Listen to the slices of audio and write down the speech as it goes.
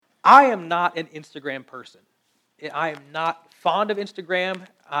I am not an Instagram person. I am not fond of Instagram.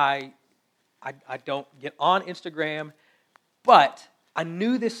 I don't get on Instagram, but I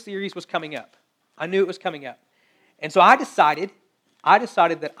knew this series was coming up. I knew it was coming up. And so I decided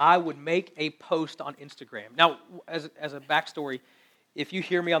that I would make a post on Instagram. Now, as a backstory, if you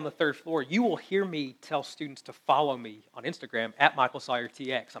hear me on the third floor, you will hear me tell students to follow me on Instagram at Michael Sire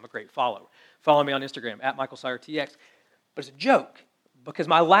TX. I'm a great follow. Follow me on Instagram at Michael Sire TX. But it's a joke because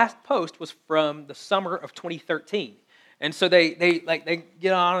my last post was from the summer of 2013. And so they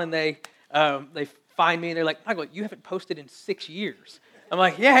get on and they find me and they're like, Michael, you haven't posted in 6 years. I'm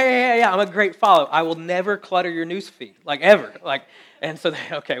like, yeah. I'm a great follow. I will never clutter your news feed, like ever. And so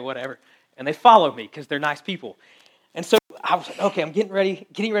okay, whatever. And they follow me because they're nice people. And so I was like, okay, I'm getting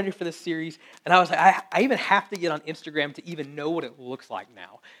ready for this series. And I was like, I even have to get on Instagram to even know what it looks like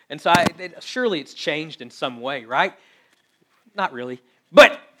now. And so surely it's changed in some way, right? Not really.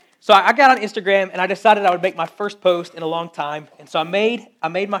 But so I got on Instagram and I decided I would make my first post in a long time. And so I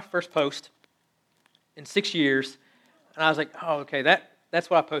made my first post in 6 years. And I was like, oh, okay, that's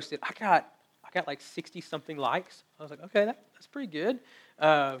what I posted. I got like 60 something likes. I was like, okay, that's pretty good.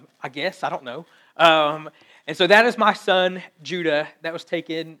 I guess, I don't know. And so that is my son, Judah, that was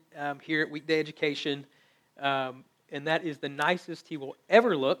taken here at Weekday Education. And that is the nicest he will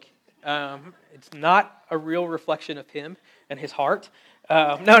ever look. It's not a real reflection of him and his heart.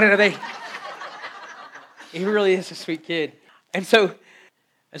 No, he really is a sweet kid. And so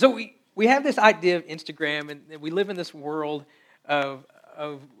we have this idea of Instagram, and we live in this world of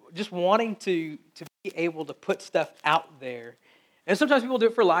just wanting to be able to put stuff out there. And sometimes people do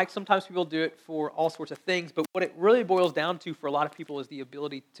it for likes, sometimes people do it for all sorts of things, but what it really boils down to for a lot of people is the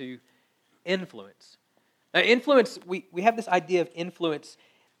ability to influence. Now, influence, we have this idea of influence,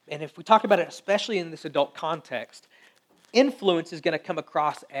 and if we talk about it, especially in this adult context, influence is going to come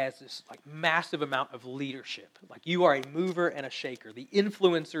across as this like massive amount of leadership. Like you are a mover and a shaker. The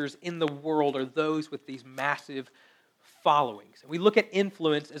influencers in the world are those with these massive followings. And we look at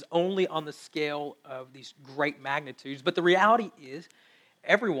influence as only on the scale of these great magnitudes, but the reality is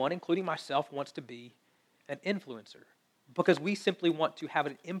everyone, including myself, wants to be an influencer because we simply want to have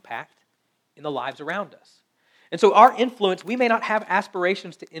an impact in the lives around us. And so our influence, we may not have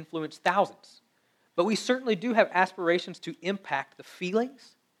aspirations to influence thousands, but we certainly do have aspirations to impact the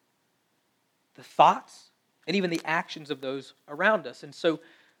feelings, the thoughts, and even the actions of those around us. And so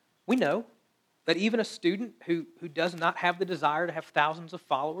we know that even a student who does not have the desire to have thousands of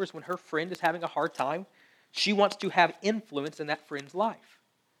followers, when her friend is having a hard time, she wants to have influence in that friend's life.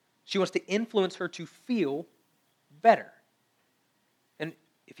 She wants to influence her to feel better. And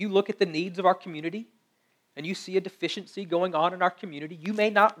if you look at the needs of our community, and you see a deficiency going on in our community, you may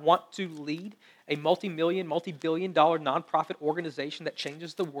not want to lead a multi-billion-dollar nonprofit organization that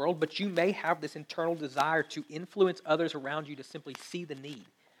changes the world, but you may have this internal desire to influence others around you to simply see the need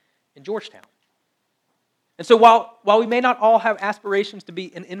in Georgetown. And so while we may not all have aspirations to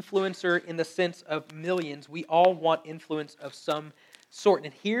be an influencer in the sense of millions, we all want influence of some sort.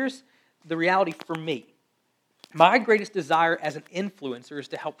 And here's the reality for me. My greatest desire as an influencer is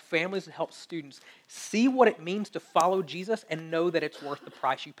to help families and help students see what it means to follow Jesus and know that it's worth the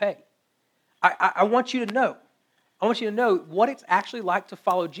price you pay. I want you to know. I want you to know what it's actually like to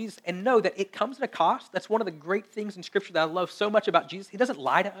follow Jesus and know that it comes at a cost. That's one of the great things in Scripture that I love so much about Jesus. He doesn't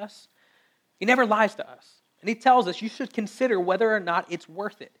lie to us. He never lies to us. And he tells us you should consider whether or not it's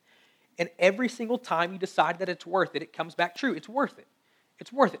worth it. And every single time you decide that it's worth it, it comes back true. It's worth it.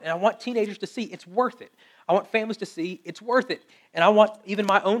 It's worth it. And I want teenagers to see it's worth it. I want families to see it's worth it. And I want even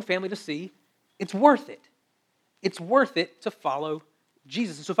my own family to see it's worth it. It's worth it to follow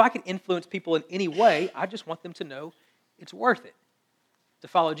Jesus. And so if I can influence people in any way, I just want them to know it's worth it to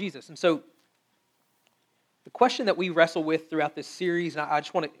follow Jesus. And so the question that we wrestle with throughout this series, and I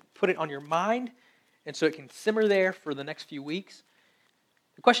just want to put it on your mind, and so it can simmer there for the next few weeks.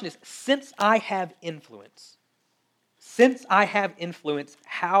 The question is, since I have influence,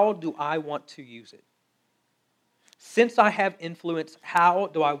 how do I want to use it? Since I have influence,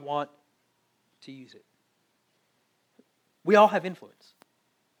 how do I want to use it? We all have influence.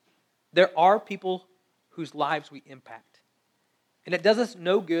 There are people whose lives we impact. And it does us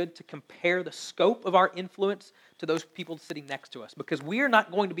no good to compare the scope of our influence to those people sitting next to us because we are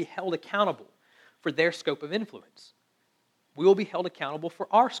not going to be held accountable for their scope of influence. We will be held accountable for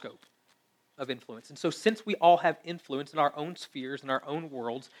our scope of influence. And so since we all have influence in our own spheres, in our own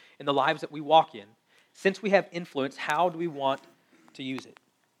worlds, in the lives that we walk in, since we have influence, how do we want to use it?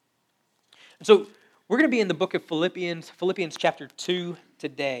 And so we're going to be in the book of Philippians chapter 2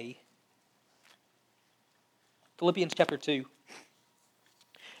 today. Philippians chapter 2.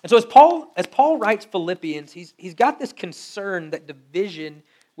 And so as Paul writes Philippians, he's got this concern that division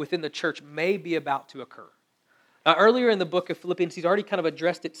within the church may be about to occur. Now, earlier in the book of Philippians, he's already kind of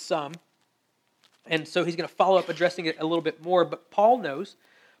addressed it some, and so he's going to follow up addressing it a little bit more. But Paul knows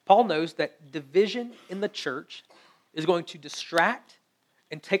that division in the church is going to distract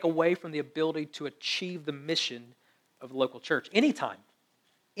and take away from the ability to achieve the mission of the local church. Anytime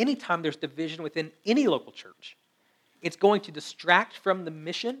there's division within any local church, it's going to distract from the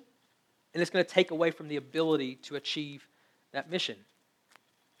mission, and it's going to take away from the ability to achieve that mission.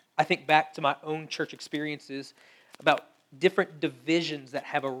 I think back to my own church experiences about different divisions that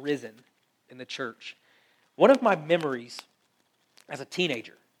have arisen in the church. One of my memories as a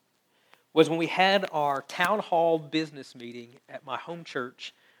teenager was when we had our town hall business meeting at my home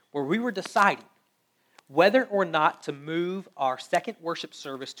church, where we were deciding whether or not to move our second worship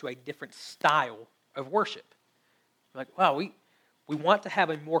service to a different style of worship. Like, wow, we want to have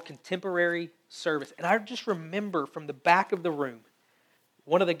a more contemporary service. And I just remember from the back of the room,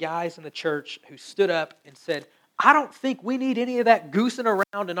 one of the guys in the church who stood up and said, "I don't think we need any of that goosing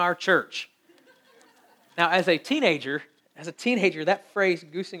around in our church." Now, as a teenager, that phrase,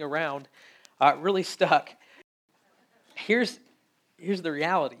 goosing around, really stuck. Here's the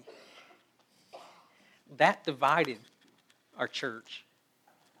reality. That divided our church.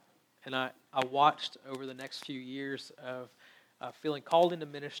 And I watched over the next few years of feeling called into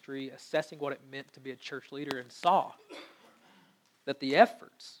ministry, assessing what it meant to be a church leader, and saw that the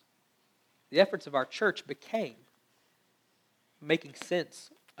efforts of our church became making sense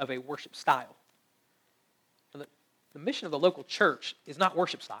of a worship style. And the mission of the local church is not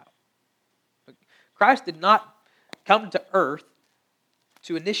worship style. Christ did not come to earth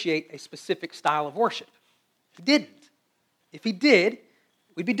to initiate a specific style of worship. He didn't. If he did,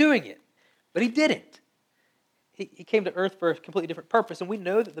 we'd be doing it. But he didn't. He came to earth for a completely different purpose. And we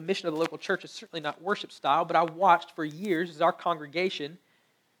know that the mission of the local church is certainly not worship style, but I watched for years as our congregation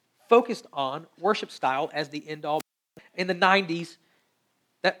focused on worship style as the end-all. In the 90s,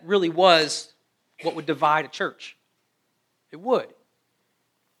 that really was what would divide a church. It would.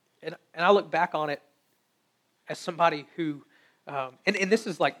 And I look back on it as somebody who, and this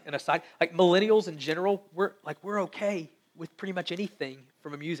is like an aside, like millennials in general, we're okay with pretty much anything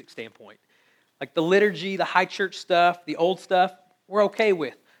from a music standpoint. Like the liturgy, the high church stuff, the old stuff, we're okay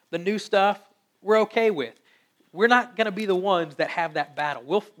with. The new stuff, we're okay with. We're not going to be the ones that have that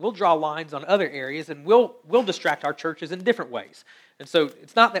battle. We'll draw lines on other areas, and we'll distract our churches in different ways. And so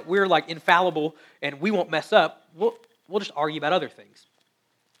it's not that we're like infallible and we won't mess up. We'll just argue about other things.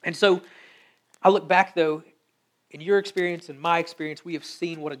 And so I look back, though, in your experience and my experience, we have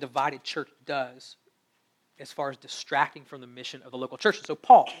seen what a divided church does as far as distracting from the mission of the local church. And so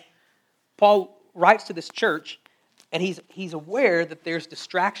Paul writes to this church, and he's aware that there's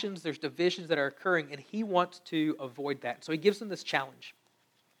distractions, there's divisions that are occurring, and he wants to avoid that. So he gives them this challenge.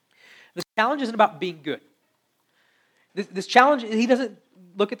 This challenge isn't about being good. This challenge, he doesn't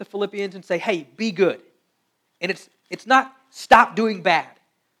look at the Philippians and say, "Hey, be good." And it's not stop doing bad.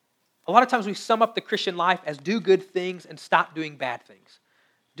 A lot of times we sum up the Christian life as do good things and stop doing bad things.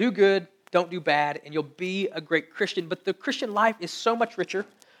 Do good, don't do bad, and you'll be a great Christian. But the Christian life is so much richer,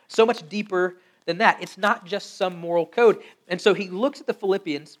 so much deeper than that. It's not just some moral code. And so he looks at the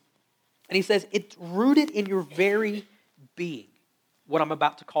Philippians and he says, it's rooted in your very being, what I'm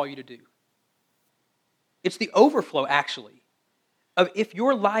about to call you to do. It's the overflow, actually, of if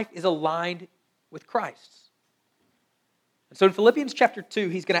your life is aligned with Christ's. And so in Philippians chapter 2,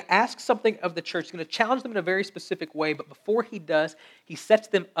 he's going to ask something of the church. He's going to challenge them in a very specific way, but before he does, he sets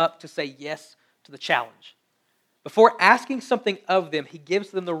them up to say yes to the challenge. Before asking something of them, he gives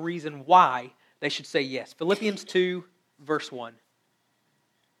them the reason why they should say yes. Philippians 2, verse 1.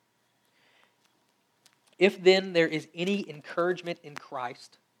 If then there is any encouragement in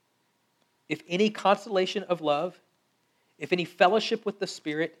Christ, if any consolation of love, if any fellowship with the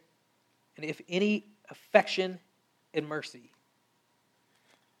Spirit, and if any affection and mercy.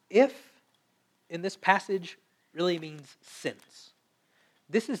 If, in this passage, really means since.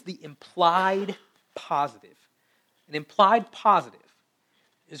 This is the implied positive. An implied positive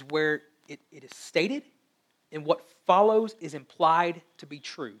is where it is stated and what follows is implied to be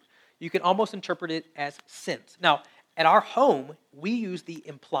true. You can almost interpret it as since. Now, at our home, we use the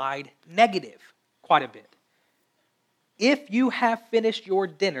implied negative quite a bit. If you have finished your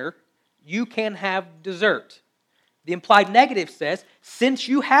dinner, you can have dessert. The implied negative says, since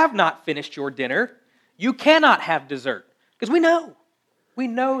you have not finished your dinner, you cannot have dessert. Because we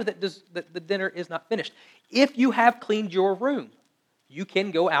know that the dinner is not finished. If you have cleaned your room, you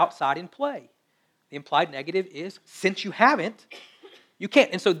can go outside and play. The implied negative is, since you haven't, You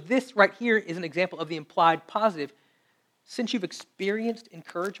can't. And so this right here is an example of the implied positive. Since you've experienced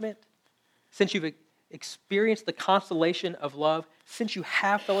encouragement, since you've experienced the consolation of love, since you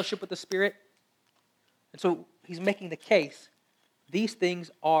have fellowship with the Spirit, and so he's making the case, these things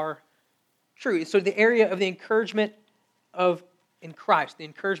are true. So the area of the encouragement in Christ, the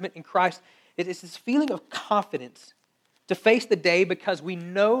encouragement in Christ, it is this feeling of confidence to face the day because we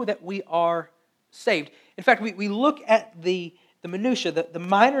know that we are saved. In fact, we look at the minutiae, the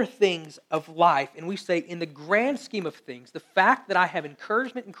minor things of life, and we say, in the grand scheme of things, the fact that I have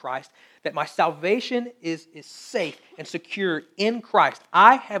encouragement in Christ, that my salvation is safe and secure in Christ,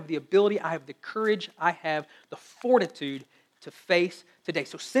 I have the ability, I have the courage, I have the fortitude to face today.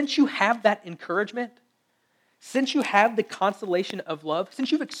 So since you have that encouragement, since you have the consolation of love,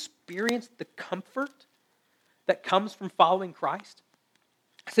 since you've experienced the comfort that comes from following Christ,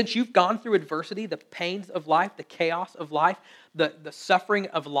 since you've gone through adversity, the pains of life, the chaos of life, the suffering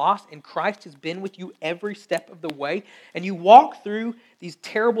of loss, and Christ has been with you every step of the way, and you walk through these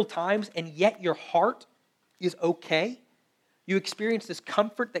terrible times, and yet your heart is okay, you experience this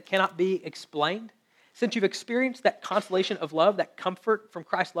comfort that cannot be explained. Since you've experienced that consolation of love, that comfort from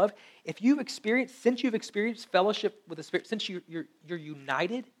Christ's love, since you've experienced fellowship with the Spirit, since you're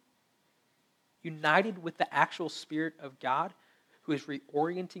united with the actual Spirit of God, who is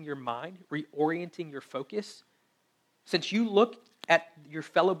reorienting your mind, reorienting your focus, since you look at your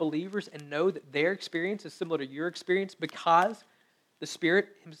fellow believers and know that their experience is similar to your experience because the Spirit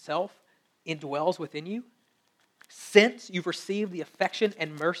himself indwells within you, since you've received the affection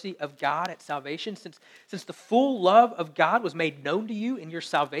and mercy of God at salvation, since the full love of God was made known to you in your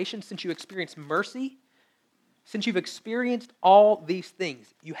salvation, since you experienced mercy, since you've experienced all these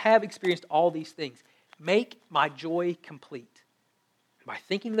things, you have experienced all these things, make my joy complete. By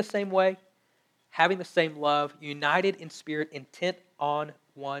thinking the same way, having the same love, united in spirit, intent on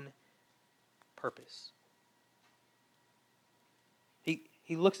one purpose.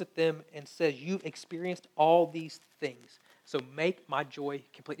 He looks at them and says, you've experienced all these things, so make my joy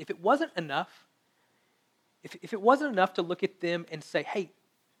complete. If it wasn't enough, if it wasn't enough to look at them and say, hey,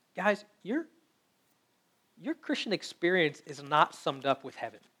 guys, your Christian experience is not summed up with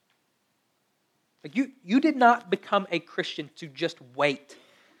heaven. Like you did not become a Christian to just wait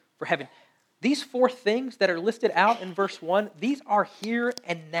for heaven. These 4 things that are listed out in verse 1, these are here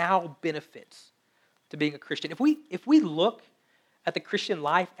and now benefits to being a Christian. If we look at the Christian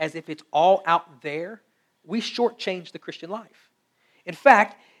life as if it's all out there, we shortchange the Christian life. In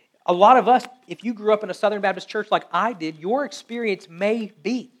fact, a lot of us, if you grew up in a Southern Baptist church like I did, your experience may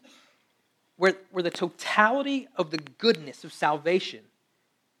be where the totality of the goodness of salvation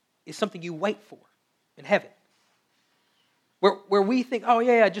is something you wait for in heaven. Where we think, oh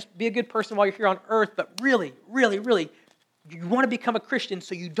yeah, just be a good person while you're here on earth, but really, really, really, you want to become a Christian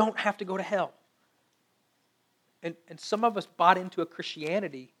so you don't have to go to hell. And some of us bought into a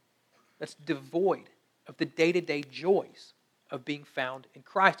Christianity that's devoid of the day-to-day joys of being found in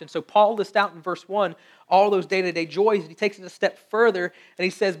Christ. And so Paul lists out in verse 1 all those day-to-day joys, and he takes it a step further, and he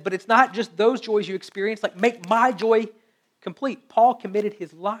says, but it's not just those joys you experience, like make my joy complete. Paul committed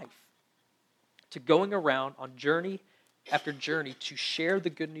his life to going around on journey after journey to share the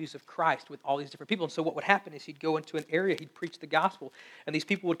good news of Christ with all these different people. And so what would happen is he'd go into an area, he'd preach the gospel, and these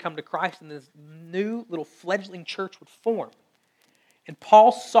people would come to Christ, and this new little fledgling church would form. And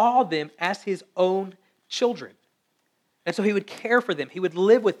Paul saw them as his own children. And so he would care for them, he would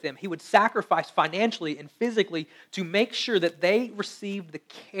live with them, he would sacrifice financially and physically to make sure that they received the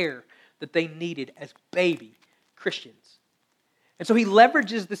care that they needed as baby Christians. And so he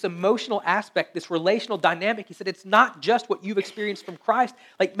leverages this emotional aspect, this relational dynamic. He said, it's not just what you've experienced from Christ.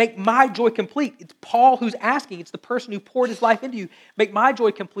 Like, make my joy complete. It's Paul who's asking. It's the person who poured his life into you. Make my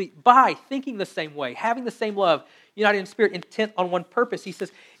joy complete by thinking the same way, having the same love, united in spirit, intent on one purpose. He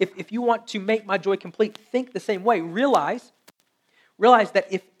says, if you want to make my joy complete, think the same way. Realize that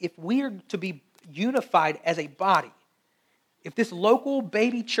if we are to be unified as a body, if this local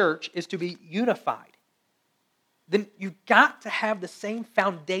baby church is to be unified, then you've got to have the same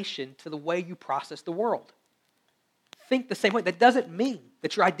foundation to the way you process the world. Think the same way. That doesn't mean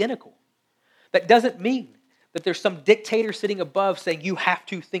that you're identical. That doesn't mean that there's some dictator sitting above saying you have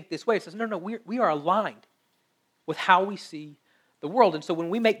to think this way. It says, no, we are aligned with how we see the world. And so when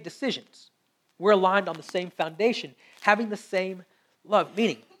we make decisions, we're aligned on the same foundation, having the same love.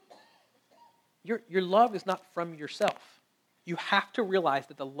 Meaning, your love is not from yourself. You have to realize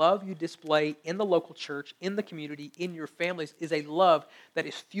that the love you display in the local church, in the community, in your families, is a love that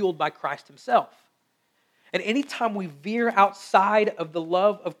is fueled by Christ himself. And anytime we veer outside of the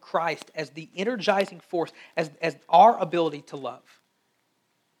love of Christ as the energizing force, as our ability to love,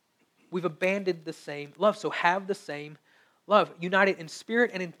 We've abandoned the same love. So have the same love, united in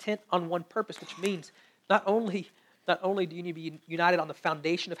spirit and intent on one purpose, which means not only do you need to be united on the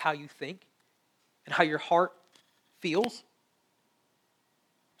foundation of how you think and how your heart feels,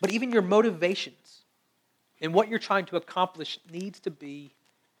 but even your motivations and what you're trying to accomplish needs to be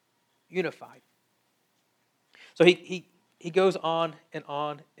unified. So he goes on and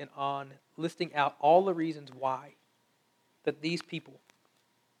on and on, listing out all the reasons why that these people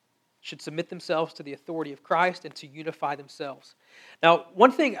should submit themselves to the authority of Christ and to unify themselves. Now,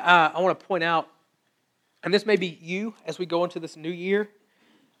 one thing I want to point out, and this may be you as we go into this new year,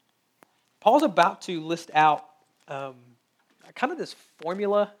 Paul's about to list out kind of this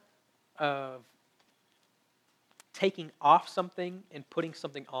formula of taking off something and putting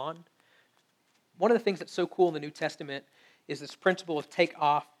something on. One of the things that's so cool in the New Testament is this principle of take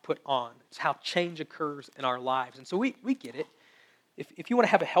off, put on. It's how change occurs in our lives. And so we get it. If you want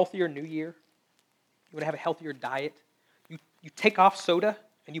to have a healthier new year, you want to have a healthier diet, you take off soda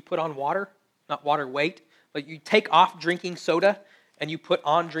and you put on water, not water weight, but you take off drinking soda and you put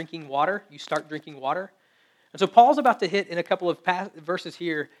on drinking water, you start drinking water. And so Paul's about to hit in a couple of verses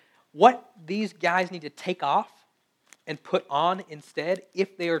here what these guys need to take off and put on instead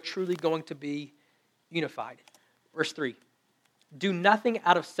if they are truly going to be unified. Verse 3, do nothing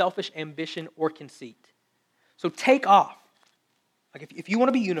out of selfish ambition or conceit. So take off. Like if you want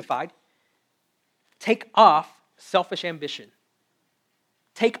to be unified, take off selfish ambition.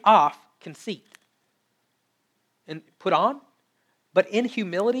 Take off conceit. And put on, but in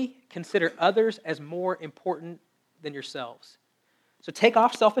humility, consider others as more important than yourselves. So take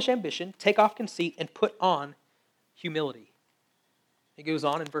off selfish ambition, take off conceit, and put on humility. He goes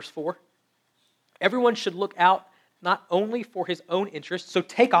on in verse 4. Everyone should look out not only for his own interests, so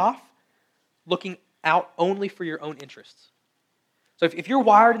take off looking out only for your own interests. So if you're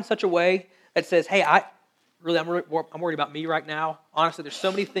wired in such a way that says, hey, I'm worried about me right now. Honestly, there's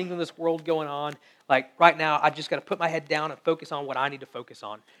so many things in this world going on. Like right now, I just got to put my head down and focus on what I need to focus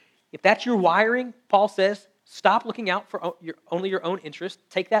on. If that's your wiring, Paul says, stop looking out for only your own interest.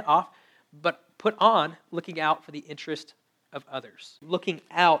 Take that off, but put on looking out for the interest of others. Looking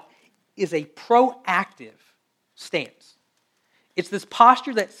out is a proactive stance. It's this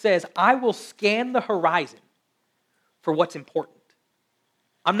posture that says, I will scan the horizon for what's important.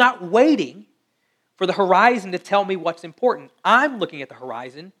 I'm not waiting for the horizon to tell me what's important. I'm looking at the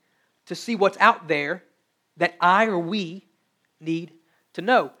horizon to see what's out there that I or we need to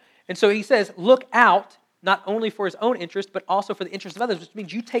know. And so he says, look out not only for his own interest, but also for the interest of others, which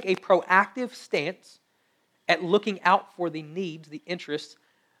means you take a proactive stance at looking out for the needs, the interests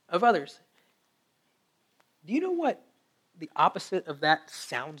of others. Do you know what the opposite of that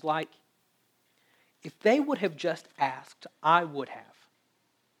sounds like? If they would have just asked, I would have.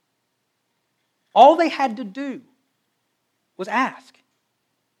 All they had to do was ask.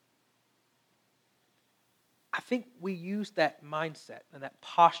 I think we use that mindset and that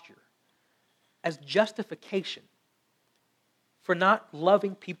posture as justification for not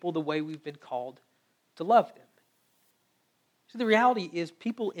loving people the way we've been called to love them. So the reality is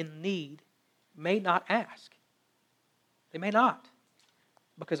people in need may not ask. They may not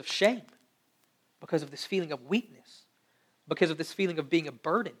because of shame, because of this feeling of weakness, because of this feeling of being a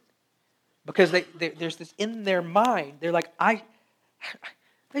burden. Because there's this in their mind, they're like,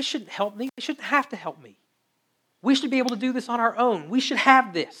 they shouldn't help me. They shouldn't have to help me. We should be able to do this on our own. We should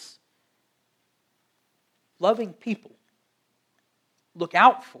have this. Loving people look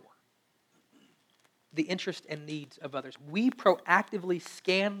out for the interest and needs of others. We proactively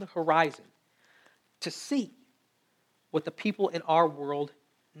scan the horizon to see what the people in our world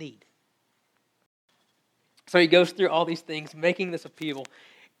need. So he goes through all these things, making this appeal.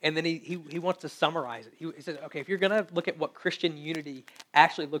 And then he wants to summarize it. He says, okay, if you're going to look at what Christian unity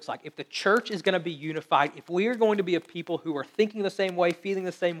actually looks like, if the church is going to be unified, if we are going to be a people who are thinking the same way, feeling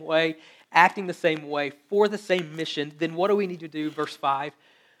the same way, acting the same way, for the same mission, then what do we need to do? Verse 5,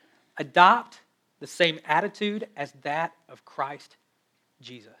 adopt the same attitude as that of Christ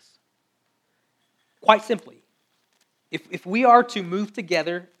Jesus. Quite simply, if we are to move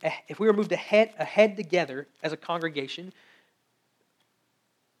together, if we are moved ahead together as a congregation,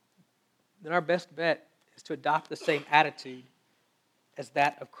 then our best bet is to adopt the same attitude as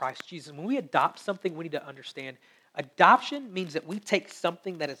that of Christ Jesus. When we adopt something, we need to understand adoption means that we take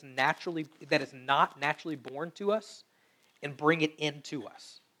something that is not naturally born to us and bring it into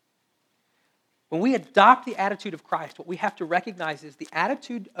us. When we adopt the attitude of Christ, what we have to recognize is the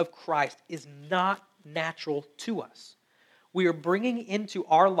attitude of Christ is not natural to us. We are bringing into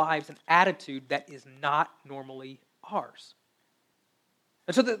our lives an attitude that is not normally ours.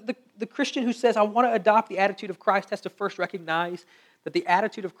 And so the Christian who says, I want to adopt the attitude of Christ, has to first recognize that the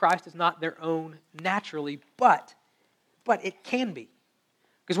attitude of Christ is not their own naturally, but it can be.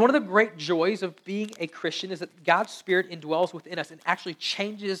 Because one of the great joys of being a Christian is that God's Spirit indwells within us and actually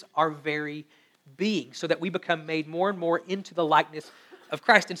changes our very being so that we become made more and more into the likeness of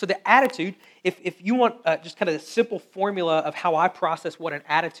Christ. And so the attitude, if you want just kind of a simple formula of how I process what an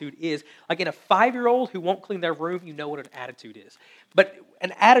attitude is, like in a 5-year-old who won't clean their room, you know what an attitude is. But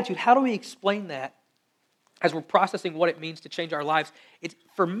an attitude, how do we explain that as we're processing what it means to change our lives?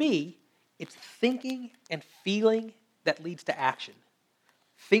 For me, it's thinking and feeling that leads to action.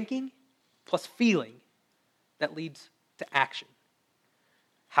 Thinking plus feeling that leads to action.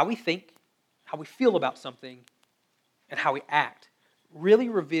 How we think, how we feel about something, and how we act really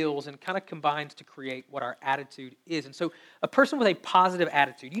reveals and kind of combines to create what our attitude is. And so a person with a positive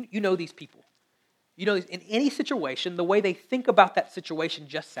attitude, you know these people. You know, in any situation, the way they think about that situation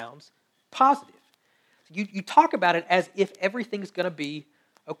just sounds positive. You talk about it as if everything's going to be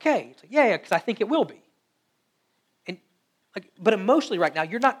okay. It's like, yeah, because I think it will be. But emotionally right now,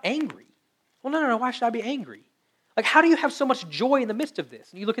 you're not angry. Well, no, why should I be angry? Like, how do you have so much joy in the midst of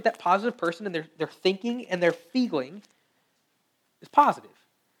this? And you look at that positive person and their thinking and their feeling is positive.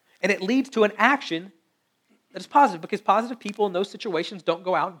 And it leads to an action that is positive because positive people in those situations don't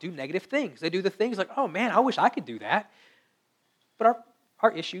go out and do negative things. They do the things like, oh man, I wish I could do that. But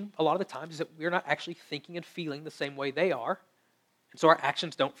our issue a lot of the times is that we're not actually thinking and feeling the same way they are. And so our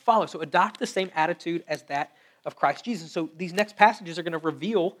actions don't follow. So adopt the same attitude as that of Christ Jesus. So these next passages are going to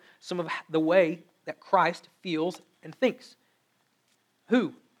reveal some of the way that Christ feels and thinks.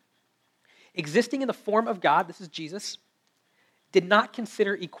 Who? Existing in the form of God, this is Jesus, did not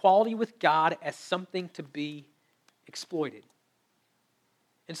consider equality with God as something to be exploited.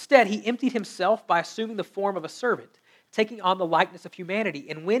 Instead, he emptied himself by assuming the form of a servant, taking on the likeness of humanity.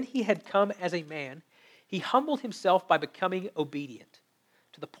 And when he had come as a man, he humbled himself by becoming obedient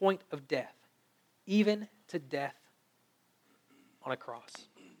to the point of death, even to death on a cross.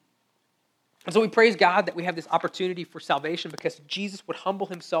 And so we praise God that we have this opportunity for salvation because Jesus would humble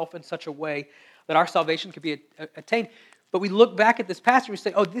himself in such a way that our salvation could be attained. But we look back at this passage and we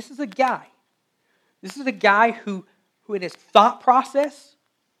say, oh, this is a guy. This is a guy who in his thought process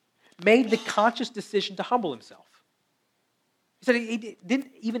made the conscious decision to humble himself. He said he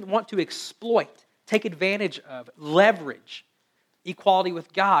didn't even want to exploit, take advantage of, leverage equality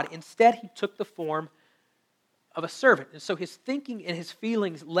with God. Instead, he took the form of a servant. And so his thinking and his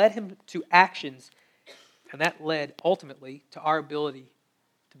feelings led him to actions, and that led ultimately to our ability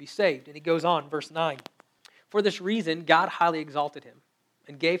to be saved. And he goes on, verse 9. For this reason, God highly exalted him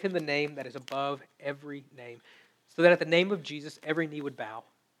and gave him the name that is above every name, so that at the name of Jesus every knee would bow,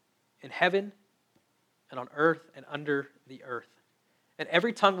 in heaven and on earth and under the earth. And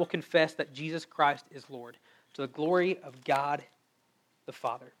every tongue will confess that Jesus Christ is Lord, to the glory of God the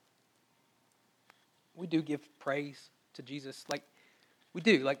Father. We do give praise to Jesus, like we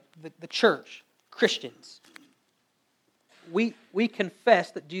do, like the church, Christians. We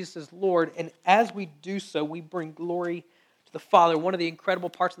confess that Jesus is Lord, and as we do so, we bring glory to the Father. One of the incredible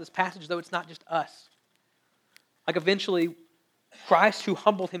parts of this passage, though, it's not just us. Like eventually, Christ, who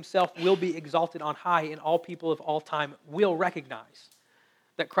humbled himself, will be exalted on high, and all people of all time will recognize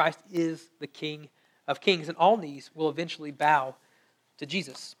that Christ is the King of Kings, and all knees will eventually bow to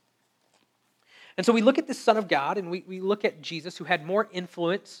Jesus. And so we look at this Son of God, and we look at Jesus, who had more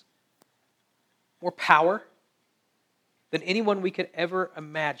influence, more power than anyone we could ever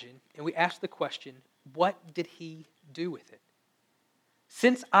imagine. And we ask the question, what did he do with it?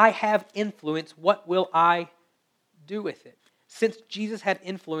 Since I have influence, what will I do with it? Since Jesus had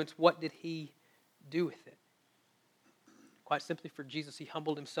influence, what did he do with it? Quite simply, for Jesus, he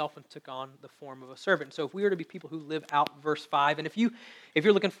humbled himself and took on the form of a servant. So if we were to be people who live out verse 5, and if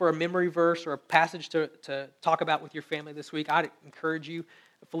you're looking for a memory verse or a passage to talk about with your family this week, I'd encourage you,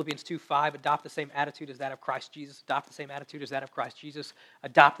 Philippians 2:5, adopt the same attitude as that of Christ Jesus. Adopt the same attitude as that of Christ Jesus.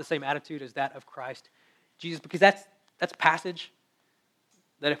 Adopt the same attitude as that of Christ Jesus. Because that's a passage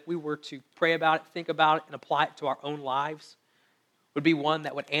that if we were to pray about it, think about it, and apply it to our own lives, would be one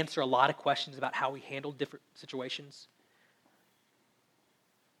that would answer a lot of questions about how we handle different situations.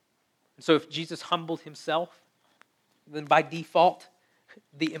 And so if Jesus humbled himself, then by default,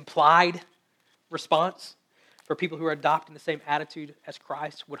 the implied response for people who are adopting the same attitude as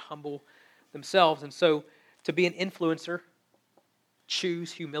Christ would humble themselves. And so to be an influencer,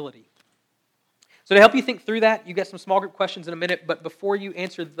 choose humility. So to help you think through that, you got some small group questions in a minute, but before you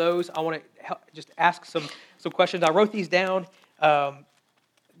answer those, I want to just ask some questions. I wrote these down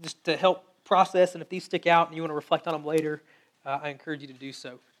just to help process, and if these stick out and you want to reflect on them later, I encourage you to do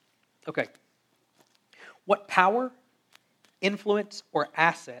so. Okay. What power, influence, or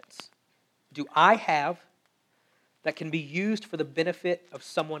assets do I have that can be used for the benefit of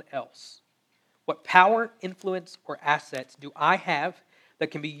someone else? What power, influence, or assets do I have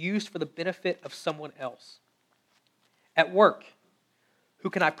that can be used for the benefit of someone else? At work, who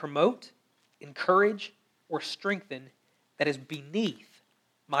can I promote, encourage, or strengthen that is beneath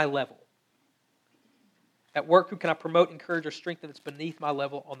my level? At work, who can I promote, encourage, or strengthen that's beneath my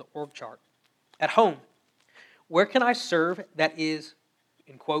level on the org chart? At home, where can I serve that is,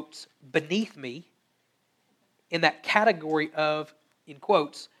 in quotes, beneath me in that category of, in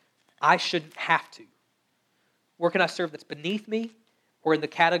quotes, I shouldn't have to? Where can I serve that's beneath me or in the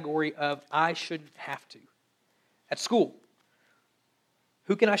category of I shouldn't have to? At school,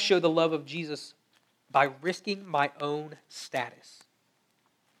 who can I show the love of Jesus by risking my own status?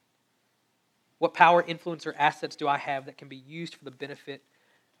 What power, influence, or assets do I have that can be used for the benefit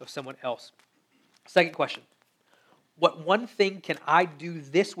of someone else? Second question. What one thing can I do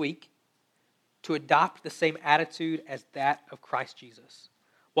this week to adopt the same attitude as that of Christ Jesus?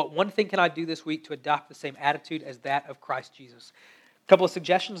 What one thing can I do this week to adopt the same attitude as that of Christ Jesus? A couple of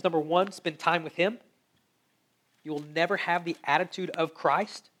suggestions. Number one, spend time with Him. You will never have the attitude of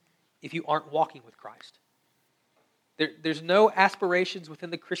Christ if you aren't walking with Christ. There's no aspirations within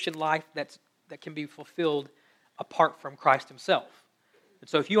the Christian life that can be fulfilled apart from Christ Himself. And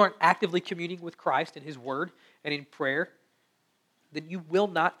so if you aren't actively communing with Christ in His Word and in prayer, then you will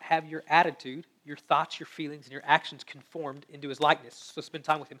not have your attitude, your thoughts, your feelings, and your actions conformed into His likeness. So spend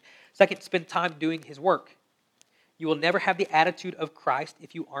time with Him. Second, spend time doing His work. You will never have the attitude of Christ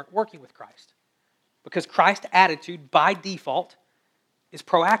if you aren't working with Christ. Because Christ's attitude, by default, is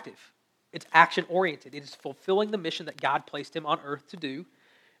proactive. It's action-oriented. It is fulfilling the mission that God placed Him on earth to do.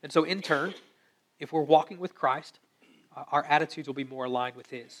 And so in turn, if we're walking with Christ, our attitudes will be more aligned with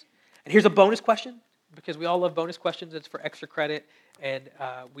His. And here's a bonus question, because we all love bonus questions. It's for extra credit, and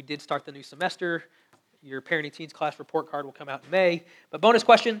we did start the new semester. Your Parenting Teens class report card will come out in May. But bonus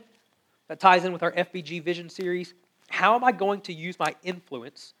question that ties in with our FBG Vision series: how am I going to use my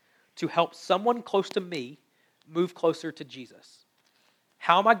influence to help someone close to me move closer to Jesus?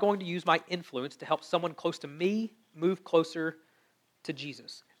 How am I going to use my influence to help someone close to me move closer to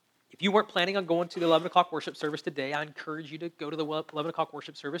Jesus? If you weren't planning on going to the 11 o'clock worship service today, I encourage you to go to the 11 o'clock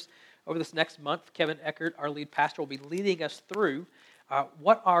worship service. Over this next month, Kevin Eckert, our lead pastor, will be leading us through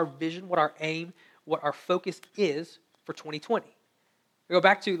what our vision, what our aim, what our focus is for 2020. We go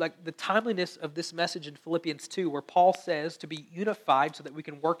back to the timeliness of this message in Philippians 2, where Paul says to be unified so that we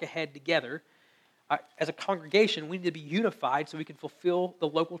can work ahead together. As a congregation, we need to be unified so we can fulfill the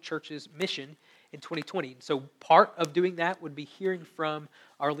local church's mission in 2020. And so part of doing that would be hearing from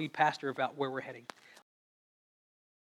our lead pastor about where we're heading.